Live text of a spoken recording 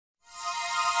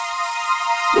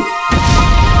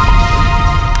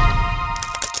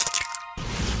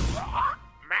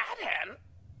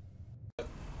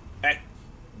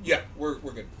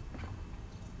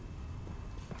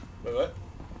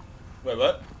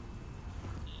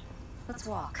Let's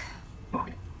walk.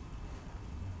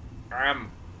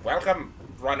 Welcome,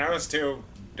 runners, to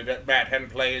Matt Hen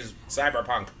Plays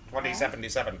Cyberpunk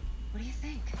 2077. What do you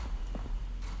think?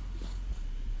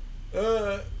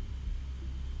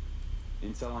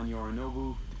 Intel on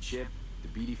Yorinobu, the chip, the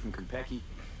BD from Konpeki.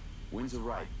 Winds are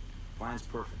right. Plan's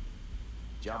perfect.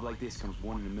 Job like this comes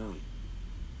 1 in a million.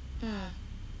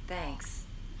 Thanks.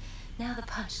 Now the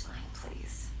punchline,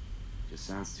 please. Just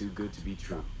sounds too good to be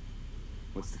true.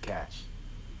 What's the catch?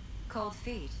 Cold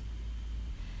feet.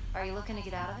 Are you looking to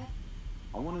get out of it?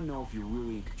 I want to know if you're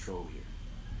really in control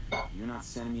here. You're not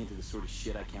sending me into the sort of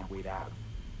shit I can't wait out of.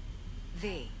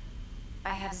 V, I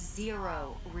have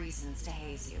 0 reasons to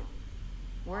haze you.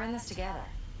 We're in this together.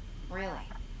 Really.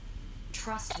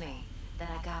 Trust me that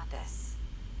I got this.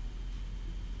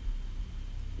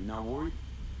 You're not worried?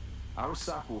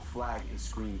 Arasaka will flag and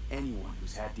screen anyone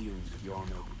who's had dealings with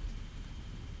Yorinobu.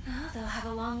 Oh, they'll have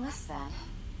a long list then.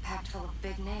 Packed full of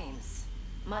big names.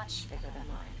 Much bigger than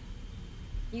mine.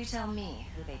 You tell me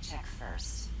who they check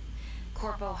first.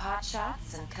 Corpo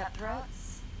hotshots and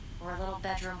cutthroats? Or a little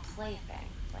bedroom plaything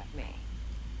like me?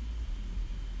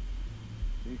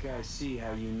 Think I see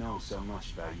how you know so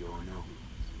much about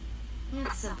Yorinobu.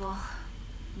 It's simple.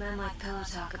 Men like pillow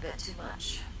talk a bit too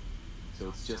much. So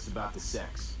it's just about the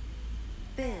sex.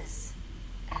 Biz.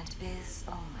 And biz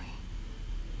only.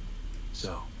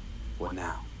 So, what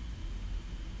now?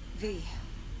 V.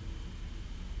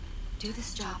 Do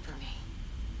this job for me.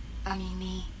 I mean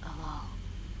me alone.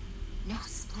 No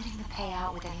splitting the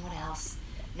payout with anyone else.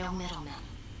 No middlemen.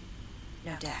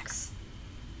 No Dex.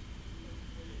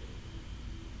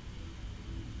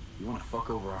 You want to fuck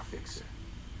over our fixer?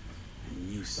 I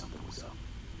knew something was up.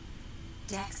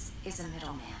 Dex is a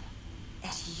middleman. A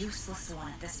useless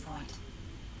one at this point.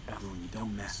 Evelyn, you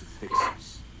don't mess with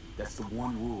fixers. That's the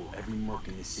one rule every merc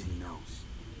in this city knows.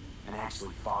 And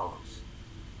actually follows.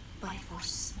 But if we're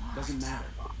smart... Doesn't matter.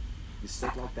 A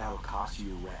mistake like that will cost you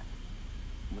your rep.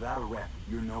 And without a rep,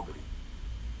 you're nobody.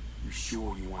 You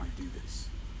sure you want to do this?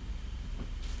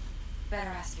 Better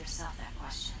ask yourself that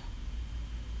question.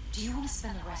 Do you want to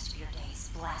spend the rest of your days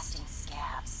blasting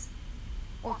scabs?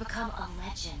 Or become a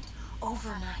legend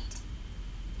overnight?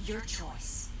 Your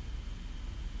choice.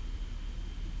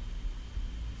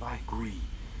 If I agree,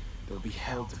 there'll be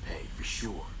hell to pay, for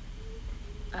sure.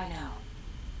 I know.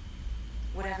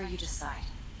 Whatever you decide,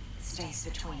 it stays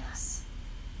between us.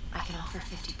 I can offer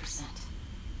 50%.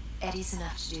 Eddie's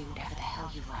enough to do whatever the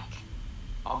hell you like.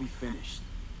 I'll be finished.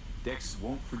 Dex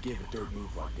won't forgive a dirt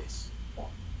move like this.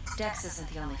 Dex isn't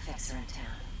the only fixer in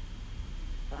town.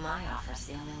 But my offer's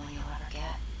the only one you'll ever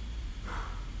get.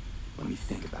 Let me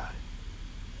think about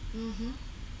it. Mm-hmm.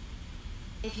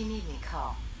 If you need me,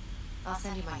 call. I'll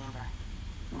send you my number.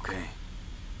 Okay.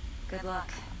 Good luck.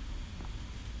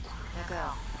 Now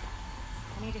go.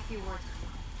 I need a few words with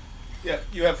you. Yeah,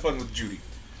 you have fun with Judy.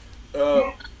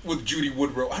 With Judy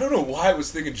Woodrow. I don't know why I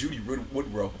was thinking Judy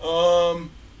Woodrow.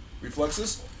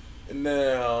 Reflexes. And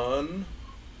then...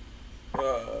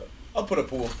 I'll put a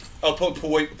pool. I'll put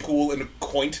pool in a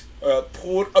coint.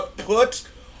 Put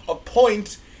a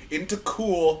point into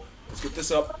cool. Let's get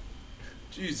this up.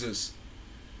 Jesus.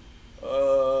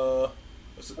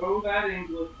 What's it? Oh, that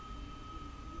English.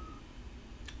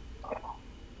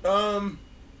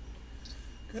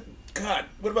 God,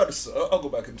 what about assault? I'll go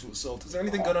back into assault. Is there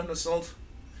anything good on assault?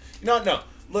 No.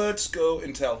 Let's go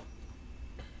intel.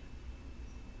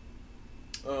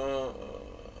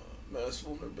 Mass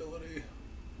vulnerability.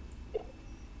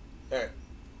 Alright.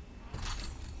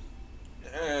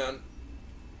 And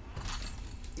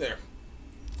there.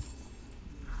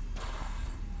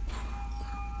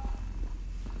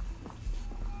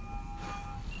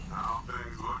 How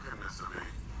things looking, Mr. B?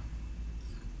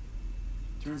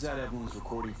 Turns out Evelyn's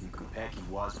recording from Konpeki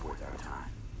was worth our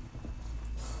time.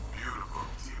 Beautiful.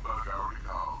 T-bug already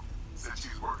called. Said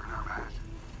she's working her magic.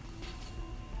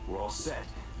 We're all set.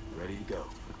 Ready to go.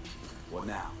 What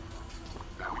now?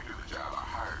 Now we do the job I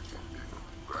hired you to do.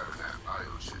 Grabbing that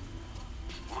bio chip.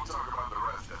 We'll talk about the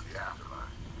rest at the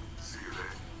afterlife. See you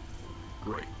there.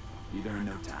 Great. Be there in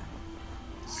no time.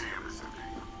 See you, Mr. B.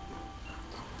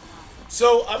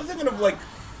 So I was thinking of like,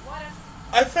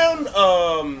 I found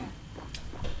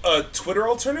a Twitter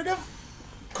alternative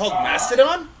called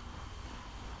Mastodon.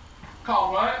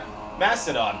 Call what?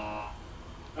 Mastodon.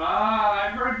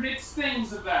 I've heard mixed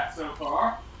things of that so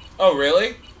far. Oh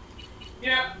really?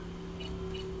 Yep.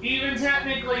 Even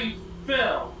technically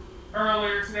Phil,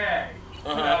 earlier today,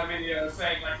 put out a video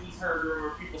saying like he's heard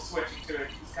rumor of people switching to it.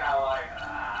 He's kind of like,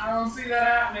 I don't see that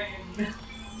happening.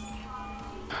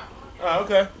 Oh,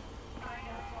 okay.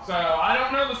 So I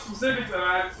don't know the specifics of it.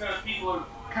 I just know people have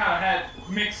kind of had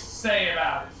mixed say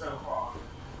about it so far.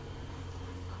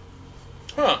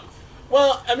 Huh.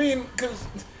 Well, I mean, because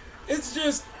it's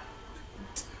just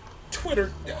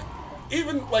Twitter.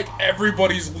 Even like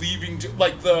everybody's leaving,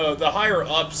 like the higher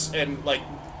ups and like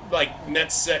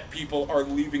net set people are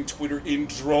leaving Twitter in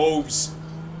droves.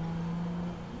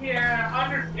 Yeah,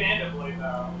 understandably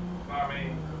though. I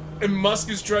mean, and Musk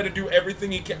is trying to do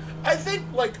everything he can. I think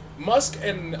like Musk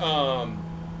and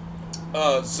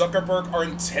Zuckerberg are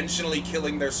intentionally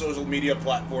killing their social media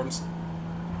platforms.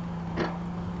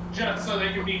 Just so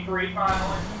they can be free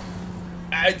finally?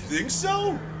 I think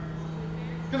so.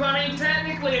 Because, I mean,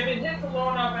 technically, if it hits a low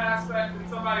enough aspect and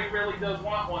somebody really does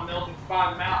want one, they'll just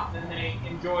buy them out and then they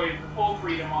enjoy the full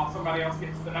freedom while somebody else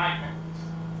gets the nightmare.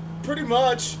 Pretty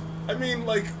much. I mean,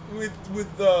 like,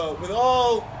 with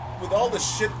all the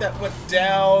shit that went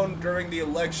down during the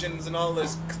elections and all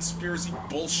this conspiracy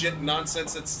bullshit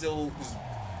nonsense that still is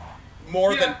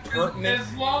more than pertinent.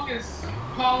 As long as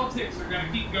politics are going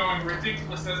to keep going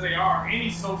ridiculous as they are, any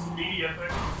social media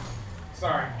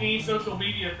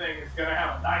thing is going to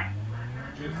have a nightmare.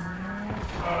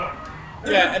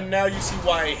 Yeah, and now you see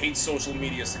why I hate social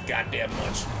media so goddamn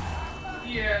much.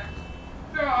 Yeah.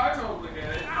 No, I totally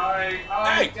get it.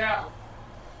 I doubt.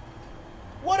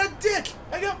 What a dick!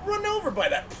 I got run over by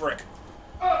that prick.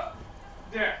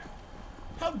 Yeah.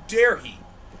 How dare he?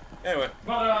 Anyway.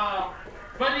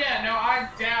 But yeah, no, I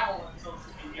dabble in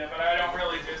social media, but I don't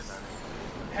really just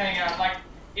hang out. Like,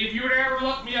 if you were to ever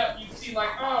look me up, you'd see like,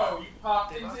 oh, you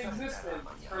popped into existence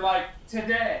for like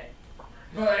today.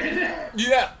 But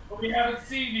yeah, we haven't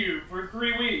seen you for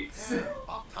 3 weeks.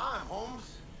 About time,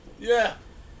 Holmes. Yeah.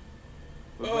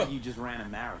 Looks like you just ran a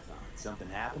marathon. Something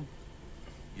happened?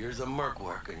 Years of merc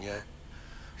work, and yet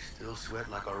still sweat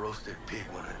like a roasted pig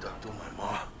when I talk to my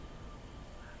mom.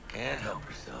 Can't help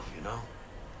herself, you know?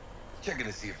 Checking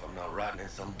to see if I'm not rotting in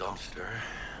some dumpster,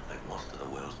 like most of the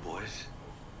Wells boys.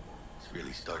 It's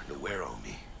really starting to wear on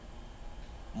me.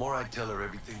 The more I tell her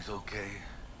everything's okay,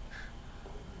 the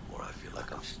more I feel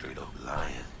like I'm straight up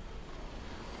lying.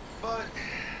 But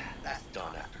that's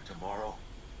done after tomorrow.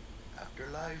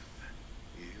 Afterlife,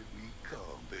 here we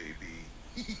come, baby.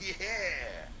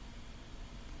 Yeah!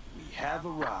 We have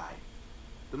arrived.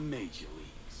 The major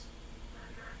leagues.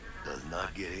 Does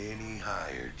not get any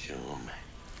higher, Jum.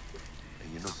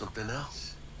 And you know something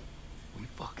else? We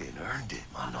fucking earned it,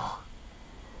 mano.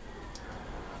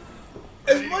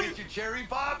 Ready to get your cherry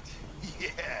popped?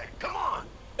 Yeah, come on.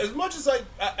 As much as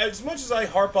I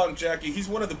harp on Jackie, he's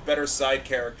one of the better side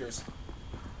characters.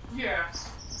 Yeah.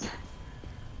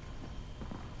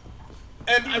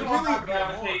 And he's the one I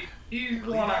gravitate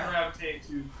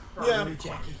to. Yeah,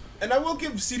 Jackie. And I will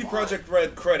give CD Projekt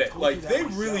Red credit. Like, they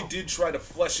really did try to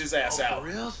flesh his ass out. For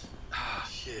reals? Ah,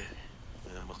 shit.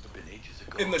 That must have been ages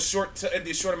ago. In the short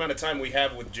amount of time we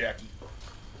have with Jackie.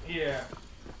 Yeah.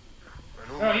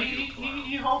 No,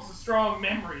 he holds a strong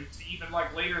memory to even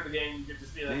like later in the game you could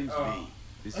just be like, Name's oh. V.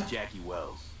 This is Jackie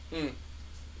Wells.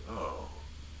 Oh.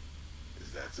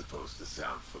 Is that supposed to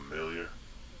sound familiar?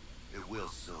 It will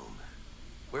soon.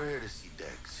 We're here to see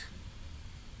Dex.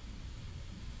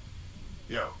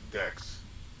 Yo, Dex.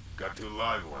 Got 2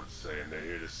 live ones saying they're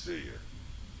here to see you.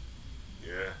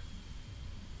 Yeah?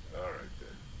 Alright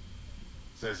then.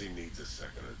 Says he needs a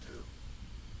second or 2.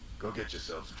 Go get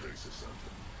yourselves drinks or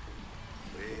something.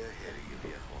 Way ahead of you,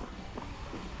 viejo.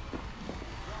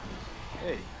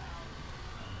 Hey.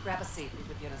 Grab a seat.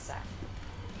 We'll be in a sec.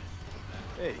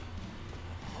 Hey.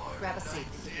 Grab a seat.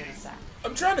 We'll be in a sec.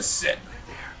 I'm trying to sit.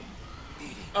 There.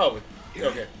 Eating. Oh,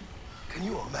 okay. Can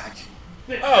you imagine?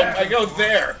 Oh, I go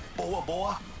there.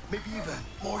 Boa. Maybe even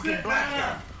Morgan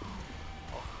Blackhead.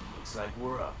 Looks like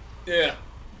we're up. Yeah.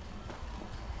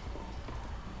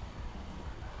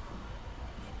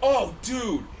 Oh,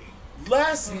 dude.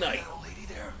 Last night. That old lady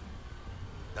there.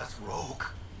 That's Rogue.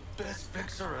 Best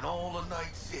fixer in all of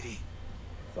Night City.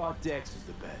 Thought Dex was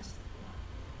the best.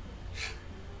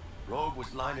 Rogue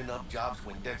was lining up jobs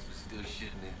when Dex was still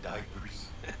shitting in diapers.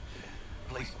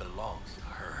 Place belongs to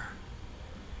her.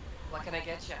 What can I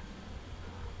get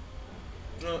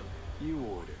you? You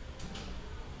order.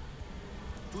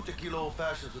 2 tequila old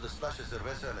fashions with a splash of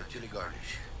cerveza and a chili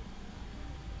garnish.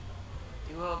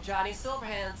 Duo of Johnny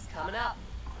Silverhands coming up.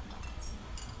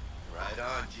 Right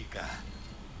on, chica.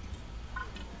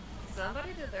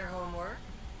 Somebody did their homework.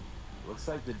 Looks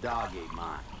like the dog ate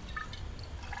mine.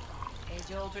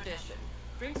 Age-old tradition.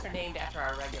 Drinks are named after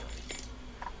our regulars.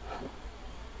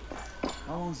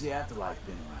 How long's the afterlife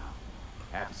been around?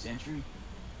 Half a century?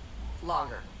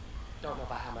 Longer. Don't know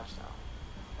by how much though.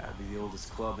 That'd be the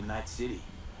oldest club in Night City.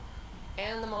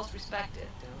 And the most respected.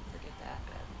 Don't forget that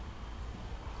bit.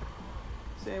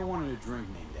 Say I wanted a drink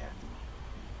named after me.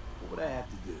 What would I have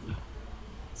to do?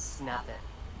 Snuff it.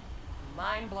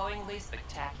 Mind-blowingly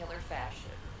spectacular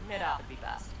fashion. Mid-op would be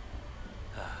best.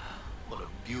 What a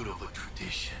beautiful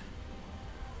tradition.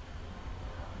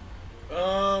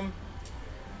 To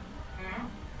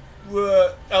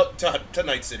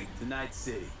Night City. To Night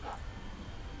City.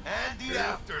 And the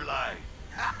afterlife.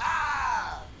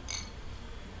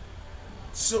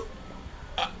 So,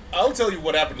 I'll tell you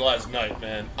what happened last night,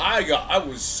 man. I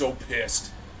was so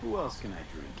pissed. Who else can I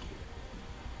drink here?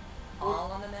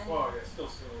 All on the menu? Well, yeah, still.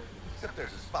 Except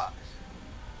there's a spot.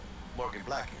 Morgan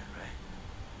Blackhand,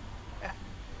 right?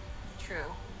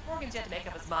 True. Morgan's yet to make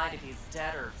up his mind if he's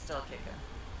dead or still kicking.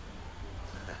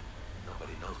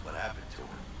 Nobody knows what happened to him.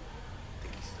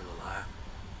 Think he's still alive?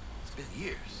 It's been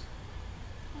years.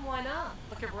 Why not?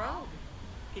 Look at Rogue.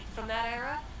 People from that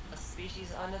era, a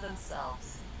species unto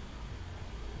themselves.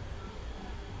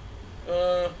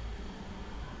 Guess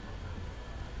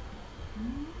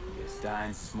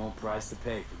dying's a small price to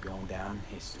pay for going down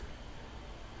in history.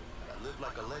 Gotta live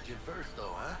like a legend first,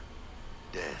 though, huh?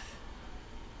 Death.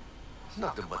 It's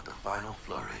nothing but the final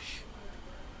flourish.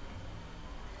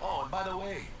 Oh, and by the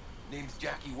way, name's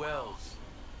Jackie Wells.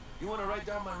 You wanna write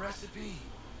down my recipe?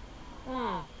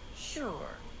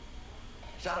 Sure.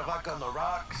 Shot of vodka on the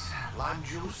rocks, lime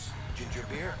juice, ginger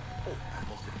beer. Oh, and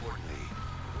most importantly,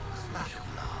 a splash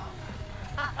of love.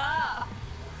 Haha!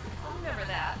 I'll remember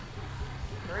that.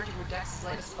 Heard you were Dex's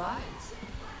latest finds.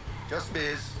 Just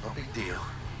biz, no big deal.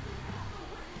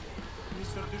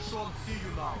 Mr. Dishon, see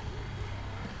you now.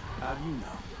 How do you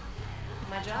know?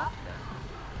 My job?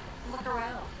 Look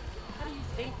around. How do you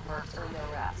think mercs earn their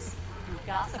reps? Through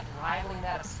gossip rivaling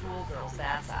that of schoolgirls,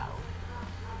 that's how.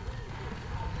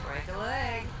 Break a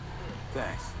leg.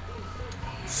 Thanks.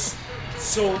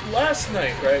 So last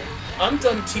night, right? I'm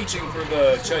done teaching for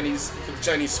the Chinese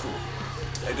school.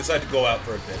 I decided to go out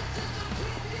for a bit.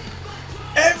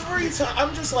 Every time,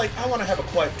 I'm just like, I want to have a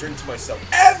quiet drink to myself.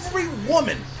 Every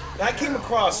woman that I came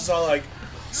across is all like,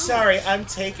 sorry, I'm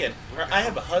taken. Or I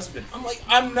have a husband. I'm like,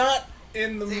 I'm not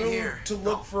in the mood to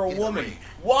look for a woman.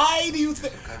 Why do you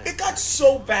think? It got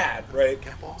so bad, right?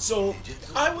 So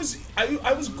I was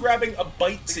grabbing a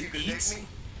bite to eat,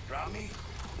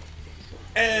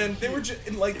 and they were just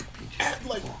like,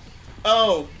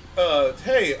 oh,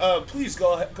 hey, please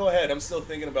go ahead. I'm still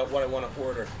thinking about what I want to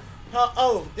order.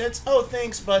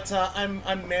 Thanks, but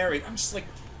I'm married. I'm just like,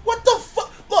 what the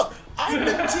fuck? Look, I've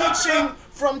been teaching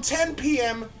from 10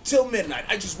 p.m. till midnight.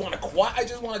 I just wanted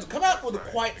to come out with a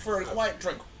quiet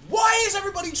drink. Why is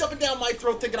everybody jumping down my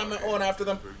throat thinking I'm on after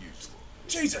them?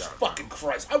 Jesus fucking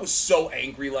Christ! I was so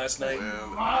angry last night.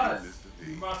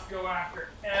 You must go after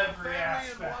every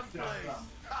aspect of them.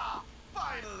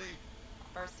 Finally.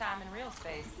 First time in real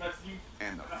space.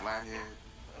 And the flathead.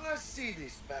 Let's see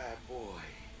this bad boy.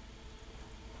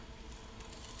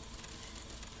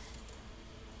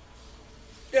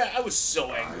 Yeah, I was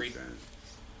so angry.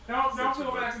 Don't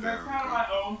feel bad, because that's kind of my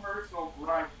own personal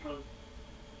gripe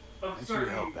of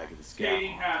certain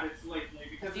dating habits lately.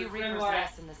 Because you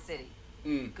repossess in the city.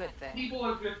 Good thing. People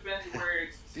have just been where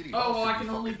it's, oh, well, I can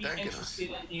only be interested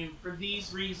in you for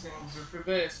these reasons or for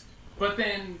this. But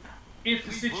then, if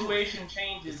the situation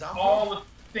changes, all the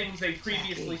things they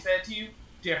previously said to you,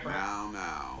 different.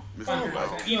 Now.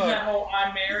 Even that whole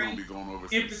I'm married,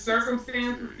 if the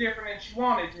circumstance was different and she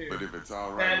wanted to, but if it's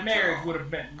all right, that marriage would have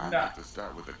been I have to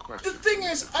start with a question. The thing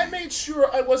is, I made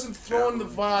sure I wasn't throwing the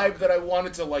vibe that I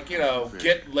wanted to, like,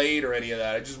 get laid or any of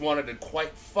that. I just wanted a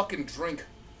quiet fucking drink.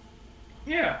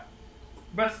 Yeah.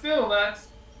 But still,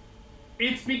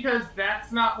 it's because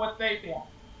that's not what they want.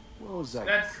 Well,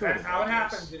 that's how it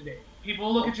happens in dating.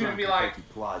 People look at you and be like,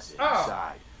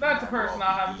 oh, that's a person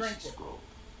I'll have a drink with.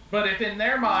 But if in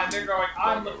their mind they're going,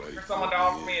 I'm looking for someone to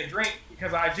offer me a drink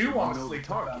because I do want to sleep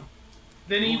with them,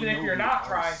 then even if you're not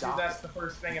trying to, that's the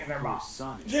first thing in their mind.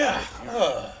 Yeah.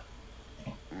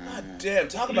 God damn,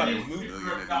 talk about a mood.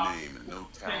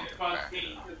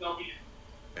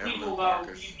 People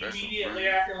immediately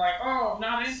acting like, oh, I'm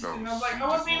not interested. And I was like, I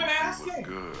wasn't even asking.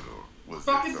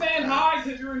 Fucking saying hi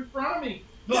because you're in front of me.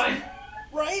 Like,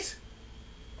 right?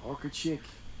 Parker chick,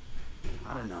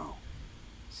 I don't know.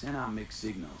 Sent out mixed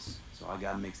signals, so I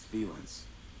got mixed feelings.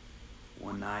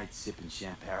 One night sipping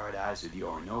Champ Paradise with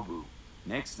Yorinobu.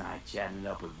 Next night chatting it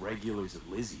up with regulars at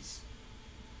Lizzie's.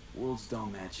 Worlds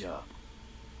don't match up.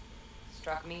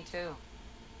 Struck me too.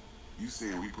 You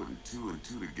saying we putting 2 and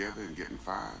 2 together and getting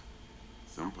 5?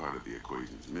 Some part of the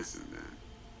equation's missing then,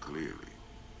 clearly.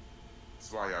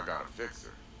 That's why y'all gotta fix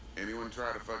her. Anyone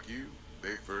try to fuck you,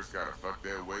 they first gotta fuck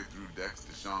their way through Dex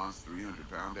to Sean's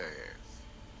 300-pound ass.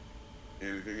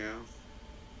 Anything else?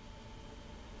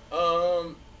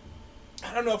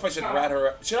 I don't know if I should rat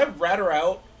her out. Should I rat her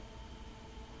out?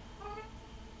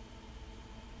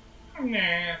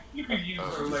 Nah, you could use her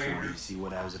Just later. wanted to see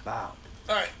what I was about.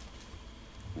 Alright.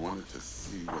 Wanted to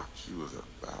see what she was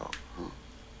about, huh?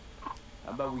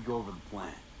 How about we go over the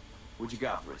plan? What you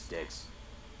got for us, Dex?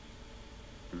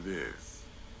 This.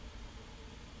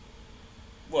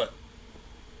 What?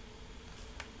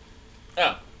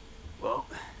 Oh. Well,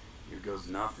 here goes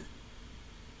nothing.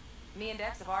 Me and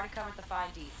Dex have already covered the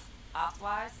fine deeds.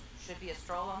 Ops-wise, should be a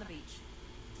stroll on the beach.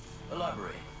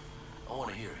 Elaborate. I want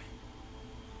to hear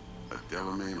it. A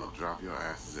Delamane will drop your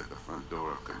asses at the front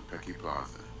door of Konpeki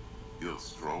Plaza. You'll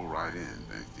stroll right in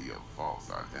thanks to your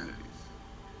false identities.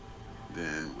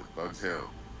 Then, with Bug's help,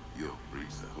 you'll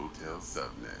breach the hotel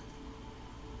subnet.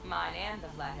 Mine and the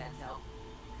Flathead's help.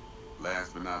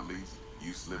 Last but not least,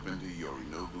 you slip into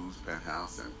Yorinobu's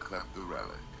penthouse and clep the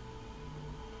relic.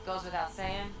 Goes without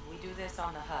saying, we do this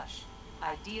on the hush.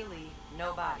 Ideally,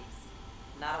 no bodies.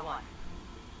 Not a one.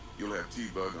 You'll have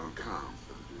T-bug on comms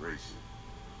for the duration.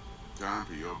 Time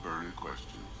for your burning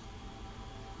questions.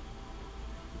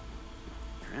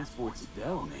 Transport's a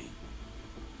Delamane.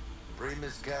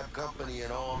 Primus Cab Company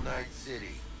in All Night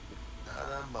City.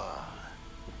 Nada mal.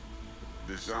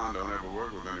 Deshaun don't ever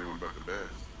work with anyone but the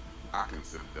best. I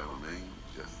consider Delamane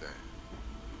just that.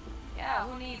 Yeah,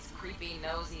 who needs creepy,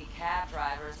 nosy cab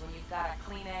drivers when you've got a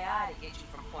clean AI to get you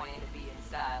from point A to B in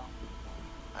style?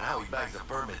 And how he bags a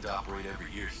permit to operate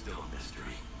every year is still a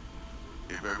mystery.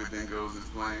 If everything goes as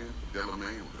planned,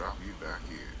 Delamane will drop you back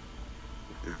here.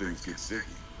 If things get sticky,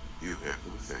 he'll head for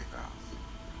the safe house.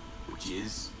 Which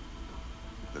is?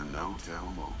 The no-tell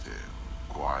motel.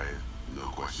 Quiet, no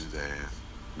questions asked.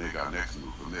 Make our next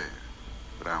move from there.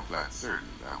 But I'm flat certain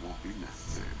that won't be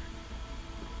necessary.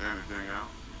 Anything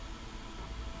else?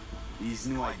 These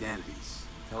new identities.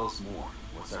 Tell us more.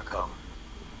 What's our cover?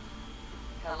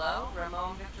 Hello,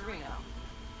 Ramon Victorino.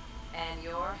 And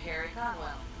you're Harry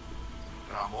Conwell.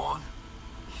 Ramon?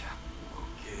 Yeah,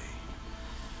 okay.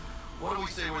 What do we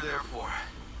say we're there for?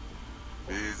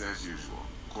 Biz as usual.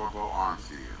 Corpo arms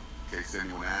deal. In case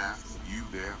anyone asks, you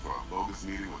there for a bogus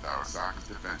meeting with Arasaka's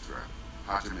defense rep,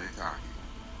 Hajime Taki.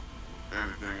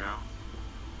 Anything else?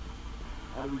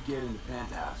 How do we get in the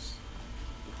penthouse?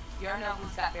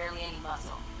 Yorinobu's got barely any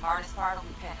muscle. Hardest part will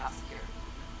be penthouse security.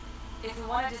 If we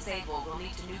want to disable, we'll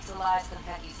need to neutralize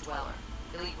Konpeki's dweller.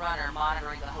 Elite runner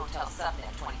monitoring the hotel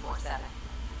subnet 24/7.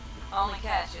 Only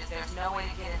catch is there's no way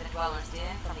to get in the dweller's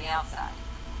den from the outside.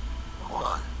 Hold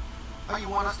on. How you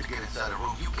want us to get inside a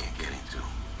room you can't get into?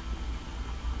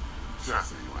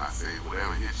 Trust me when I say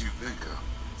whatever hit you think of,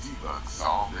 T-bug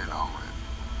solved it already.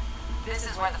 This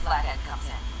is where the Flathead comes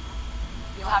in.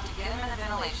 You'll have to get him in the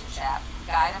ventilation shaft,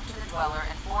 guide him to the dweller,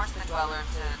 and force the dweller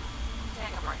to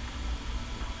take a break.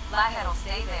 Flathead will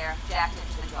stay there, jacked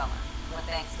into the dweller. But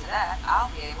thanks to that,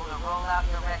 I'll be able to roll out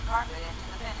your red carpet into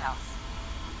the penthouse.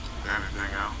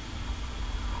 Anything else?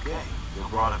 Okay, you're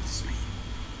brought up to speed.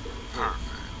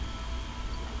 Perfect.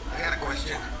 I got a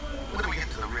question. When do we get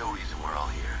to the real reason we're all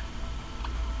here?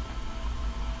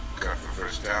 Cut for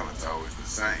first talent's always the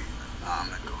same.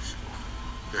 Non-negotiable.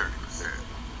 30%.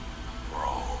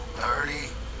 Bro, 30?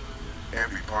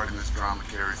 Every part in this drama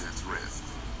carries its risks.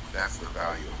 That's the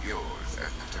value of yours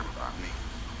as determined by me.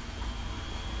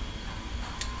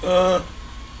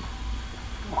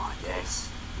 Come on, Dex.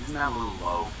 Isn't that a little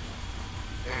low?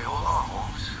 Hey, hold on,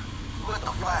 Holmes. Look at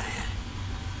the Flathead.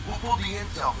 We'll pull the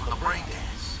intel for the brain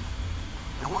dance.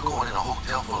 And we're going in a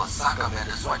hotel full of soccer men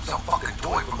to swipe some fucking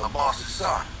toy from the boss's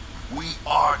son. We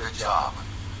are the job.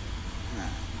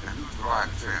 And who's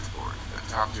providing transport? A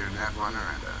top-tier net runner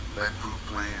and a lead-proof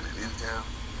plan and intel?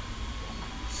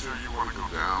 Sure you want to go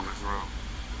down this road?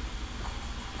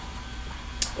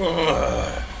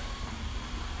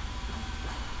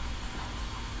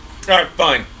 Alright,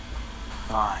 fine.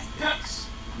 Fine, Dex.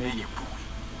 Make your point.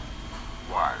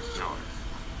 Wise choice.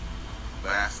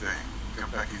 Last thing,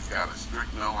 Konpeki's got a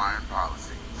strict no-iron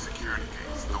policy. Security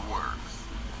case, the works.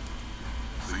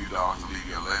 So you dogs leave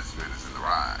your lead spitters in the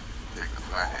ride. Take the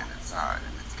Flathead inside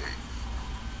in its case.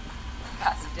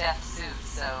 Got some deft suits,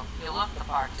 so you look the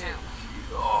part too.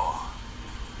 Oh.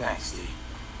 Thanks, Steve.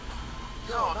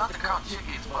 So, not to count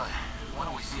chickens, but when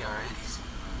do we see our eddies?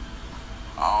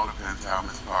 All depends how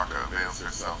Miss Parker avails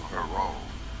herself of her role.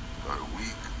 But a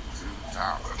week, 2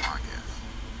 tops, I guess.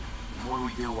 What do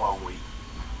we do while we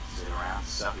sit around,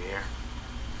 suck air?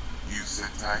 You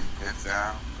sit tight, heads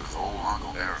down, because old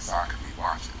Uncle Arasaka be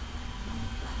watching.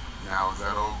 Now, as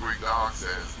that old Greek dog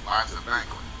says, life's a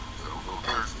banquet, so don't go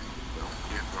thirsty, don't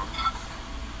get drunk.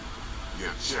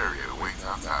 Get a chariot that waits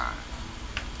outside.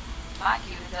 My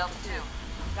cue to Delta 2.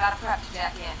 Got a prep to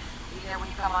jack in. Be there when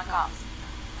you come on comms.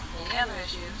 Any other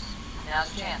issues? Now's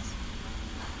your chance.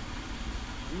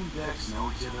 You and Dex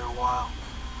know each other a while.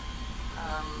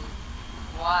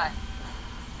 Why?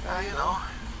 You know,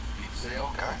 people say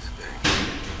all kinds of things.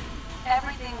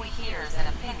 Everything we hear is an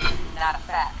opinion, not a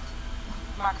fact.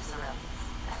 Marcus Aurelius.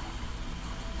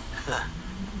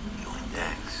 You and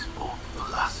Dex both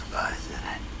philosophize in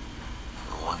it.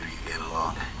 No wonder you get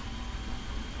along.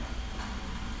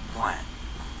 Plan.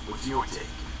 What's your take?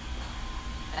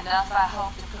 Enough, I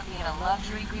hope, to put me in a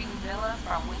luxury Greeting villa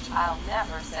from which I'll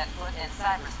never set foot in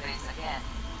cyberspace again.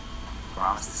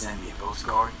 Promise to send me a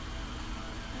postcard?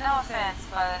 No offense,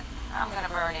 but I'm gonna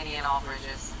burn any and all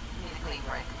bridges. Need a clean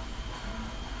break.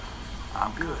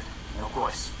 I'm good. No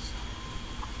questions.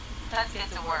 Let's get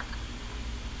to work.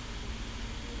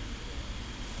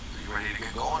 So you ready to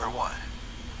get going or what?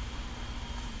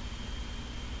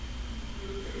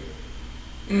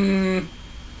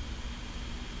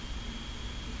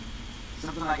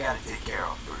 Something I gotta take care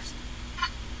of first.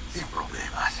 Sin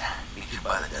problemas. Meet you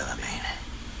by the Delamine.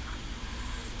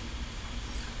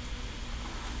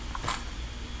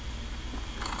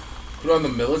 Put on the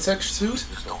Militech suit?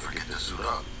 Just don't forget to suit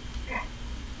up.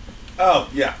 Oh,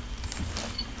 yeah.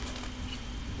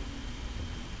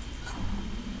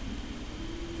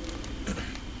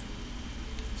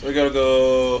 So we gotta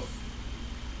go...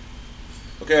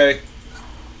 Okay.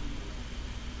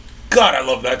 God, I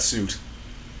love that suit.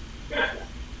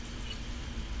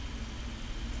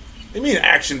 They mean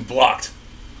action blocked.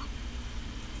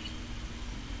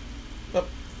 Oh.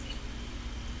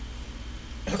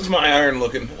 How's my iron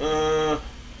looking?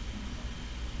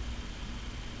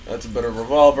 That's a better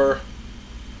revolver.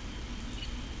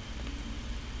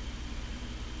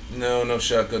 No, no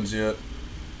shotguns yet.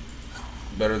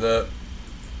 Better that.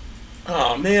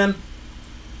 Oh man.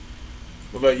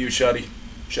 What about you, Shotty?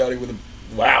 Shotty with a...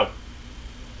 Wow.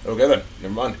 Okay then,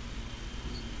 never mind.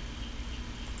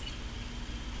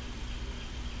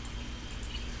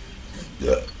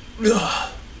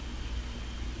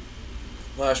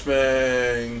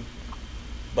 Flashbang.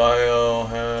 Bio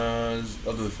has...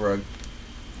 I'll do the frag.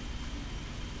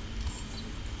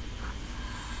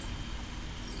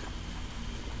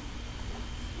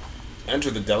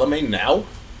 Enter the Delamane now?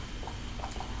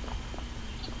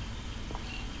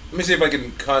 Let me see if I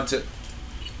can contact...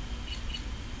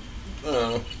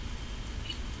 Oh.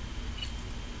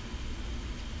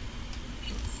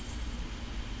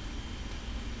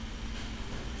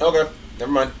 Okay,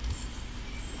 never mind.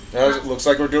 Now it looks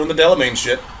like we're doing the Delamane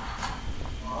shit.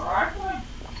 Alright, then.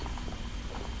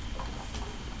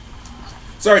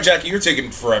 Sorry, Jackie, you're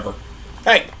taking forever.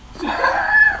 Hey!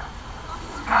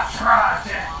 I tried,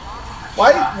 Jack.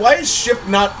 Why is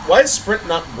Sprint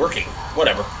not working?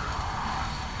 Whatever.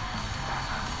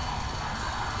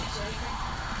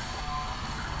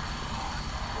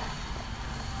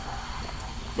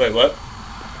 Wait, what?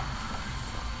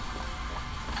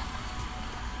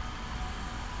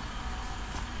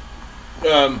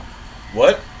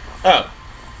 What? Oh.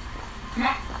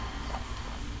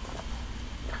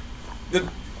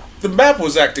 The map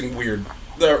was acting weird.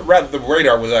 The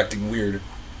radar was acting weird.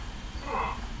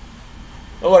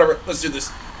 Oh, whatever. Let's do this.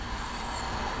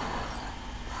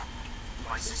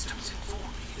 My systems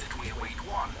inform me that we await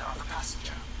one other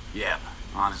passenger. Yep,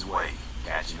 on his way.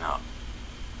 Catching up.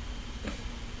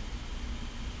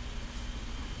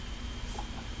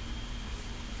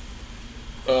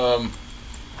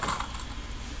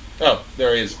 Oh,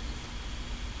 there he is.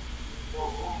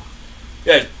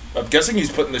 Yeah, I'm guessing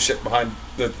he's putting the shit behind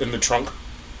in the trunk.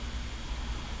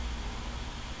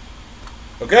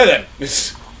 Okay then.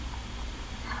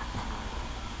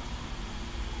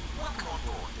 Welcome on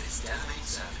board this Delamane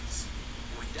service.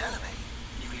 With Delamane,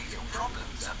 you leave your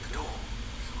problems at the door.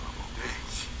 Son of a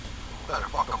bitch. Better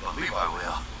fucking believe I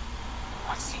will.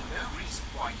 I see no reason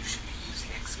why you should be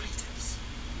using expletives.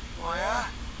 Oh yeah?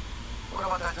 What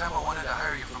about that time I wanted to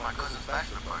hire you for my cousin's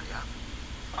bachelor party, huh?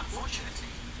 Unfortunately,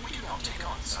 we do not take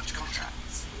on such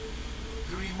contracts.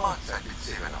 3 months I did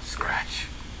save enough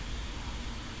scratch.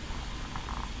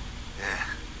 Yeah,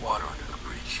 water under the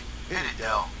bridge. Hit it,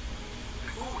 Del.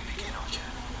 Before we begin our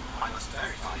journey, I must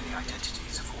verify the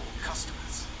identities of all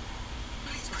customers.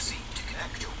 Please proceed to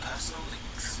connect your personal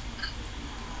links.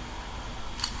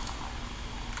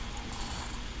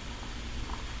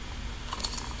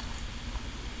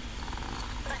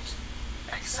 Thank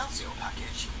you. Excelsior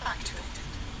package activated.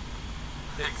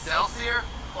 Excelsior?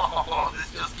 Oh,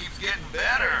 this just keeps getting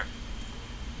better.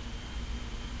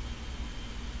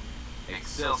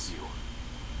 Excelsior.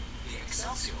 The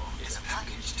Excelsior is a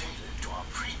package tailored to our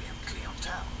premium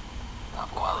clientele. Top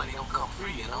quality don't come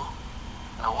free, you know.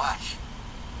 Now watch.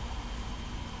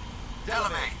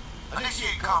 Delamane,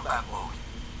 Initiate combat mode.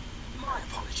 My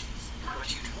apologies, but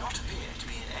you do not appear to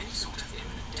be in any sort of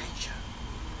imminent danger.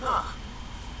 Huh.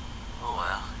 Oh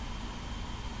well.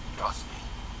 Trust me.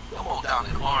 I'm all down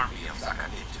an army of Saka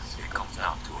ninjas if it comes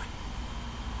down to it.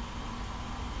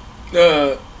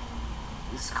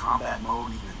 Is combat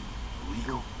mode even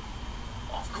legal?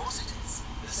 Of course it is.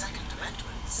 The Second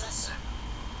Amendment says so.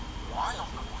 While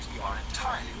on board, you are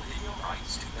entirely within your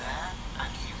rights to ban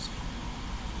and use me.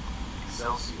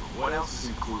 Excelsior, what else is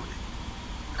included?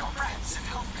 Comprehensive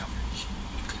health coverage,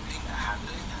 including the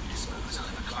handling and disposal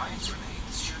of a client's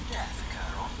remains should death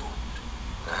occur on board.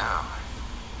 Damn.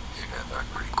 She got back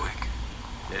pretty quick.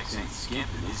 Dex ain't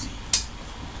skimping, is he?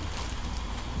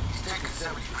 He's taking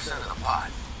 70% of the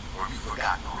pot. Or have you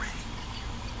forgotten already?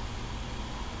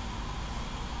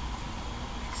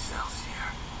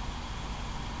 Excelsior.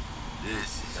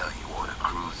 This is how you want to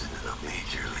cruise into the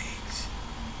major leagues.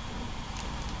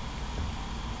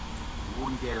 You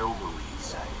wouldn't get overly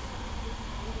excited.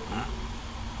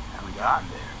 Haven't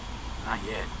gotten there. Not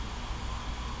yet.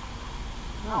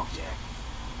 No, Jack.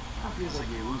 It feels like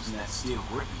you're losing that steel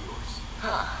grip of yours.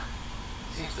 Huh.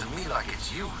 Seems to me like it's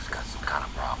you who's got some kind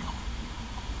of problem.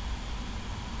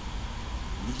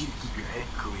 I need you to keep your head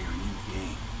clear and in the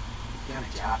game. You've got a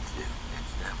job to do.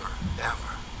 It's never,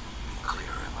 ever been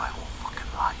clearer in my whole fucking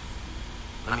life.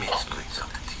 Let me explain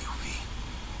something to you, V.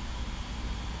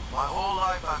 My whole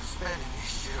life I've spent in this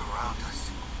shit around us.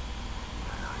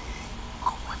 And I ain't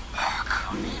going back.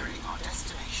 We are nearing our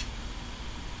destination.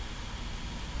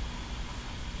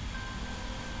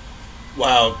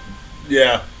 Wow.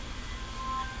 Yeah.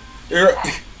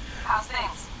 How's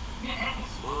things?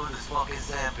 Smooth as fucking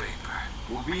sandpaper.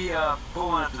 We'll be,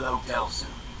 pulling up to the hotel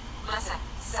soon. Listen,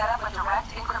 set up a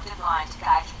direct encrypted line to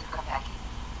guide you through Konpeki.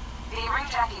 Can you ring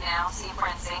Jackie now, see if we're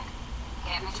in sync?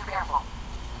 Can't be too careful.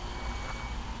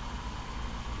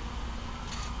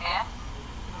 And?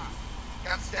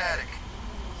 Got static.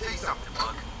 Say something,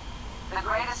 Bug. The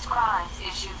greatest crimes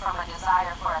issue from a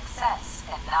desire for excess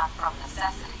and not from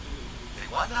necessity. Say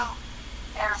what now?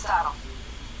 Aristotle.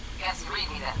 Guess you read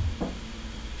me then.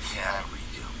 Yeah, I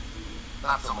read you.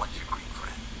 Not so much your Greek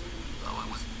friend. Though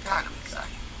it was kind of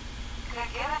exciting. Could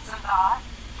give it some thought.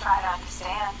 Try to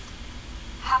understand.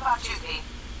 How about you, V?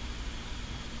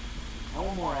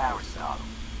 No more Aristotle.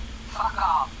 Fuck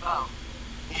off, both.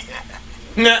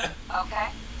 Yeah. Okay?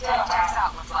 10 checks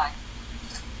out, looks like.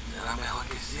 Then I'm out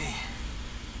to see.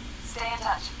 Stay in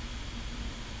touch.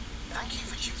 Thank you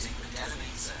for choosing the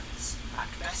Delamine service,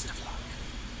 and best of luck.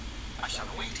 I shall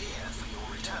wait here for your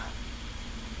return.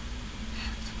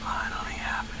 It's finally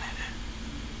happening.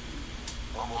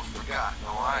 Almost forgot.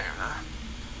 No iron, huh?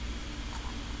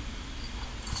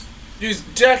 Jeez,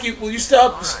 Jackie, will you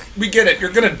stop? Right. We get it.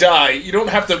 You're gonna die. You don't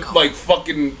have to, like,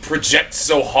 fucking project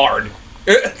so hard.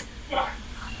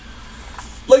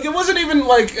 Like, it wasn't even,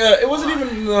 like, it wasn't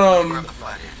even,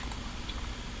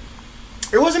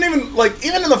 it wasn't even, like,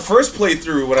 even in the first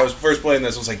playthrough when I was first playing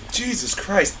this, I was like, Jesus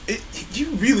Christ, he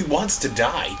really wants to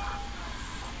die.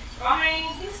 I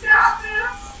mean, he's got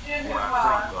this in his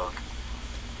life.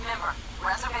 Remember,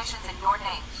 reservations in your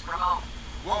names, Ramon.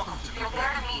 Welcome to You're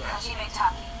there to meet Hajime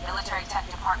Taki, military tech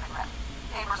department rep.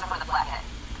 Papers are for the flathead.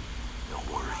 Don't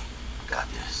worry. Got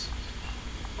this.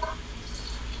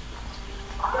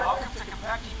 Welcome to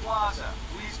Konpeki Plaza.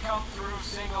 Please come through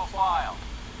single file.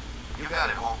 You got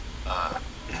it, home.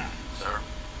 Sir.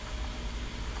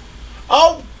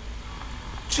 Oh!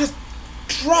 Just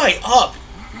dry up!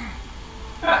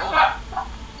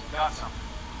 Got something.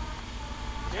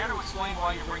 Dare to explain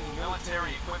why you're bringing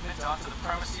military equipment onto the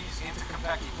premises into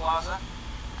Konpeki Plaza?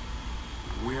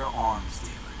 We're arms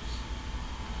dealers.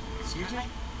 Excuse me?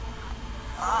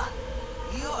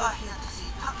 You are here to see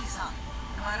Taki-san.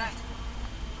 Am I right?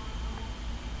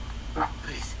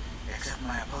 Please, accept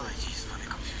my apologies for the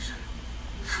confusion.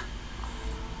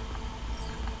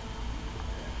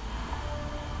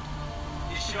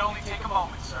 This should only take a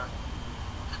moment, sir.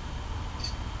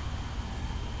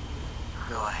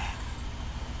 Go ahead.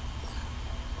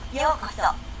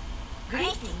 Yokoso.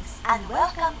 Greetings and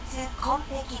welcome to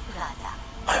Konpeki Plaza.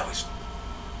 I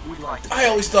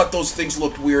always thought those things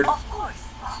looked weird. Of course.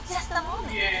 Just a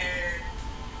moment. Yeah.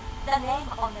 The name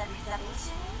on the reservation is?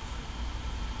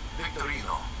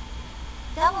 Victorino.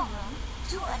 Double room,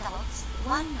 2 adults,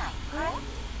 1 night, correct?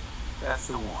 That's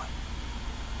the one.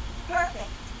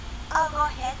 Perfect. I'll go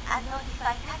ahead and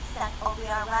notify Taki-san of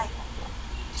your arrival.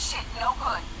 Shit, no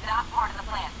good. Not part of the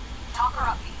plan. Talk her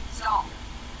up, V. Stall.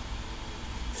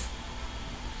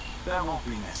 That won't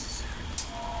be necessary.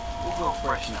 We'll go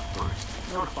freshen up first.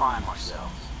 Notify him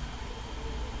ourselves.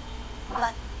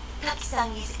 But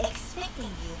Taki-san is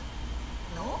expecting you,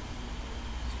 no?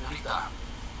 Rita,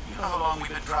 you know how long we've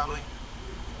been traveling?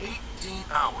 18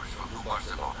 hours from New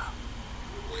Barcelona.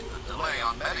 With the delay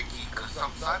on Medikey because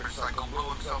some cyberpsycho blew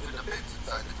himself into bits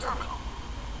inside the terminal.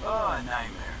 Oh, a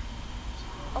nightmare.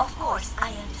 Of course, I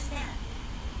understand.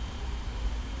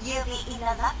 You'll be in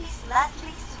a Lapis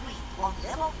Lazuli suite on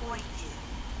level 42.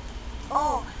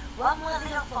 Oh, one more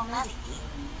little formality.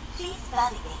 Please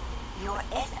validate your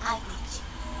SID chip.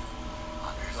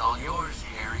 Honors all yours,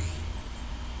 Harry.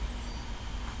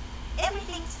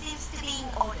 Everything seems to be in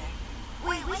order.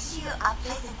 We wish you a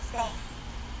pleasant stay.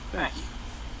 Thank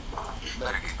you.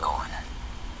 Better get going.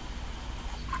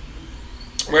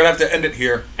 We're going to have to end it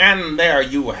here. And there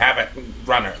you have it,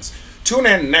 runners. Tune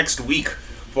in next week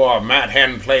for Matt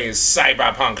Hen Plays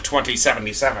Cyberpunk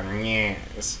 2077.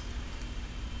 Yes.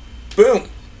 Boom.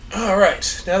 All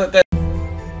right. Now that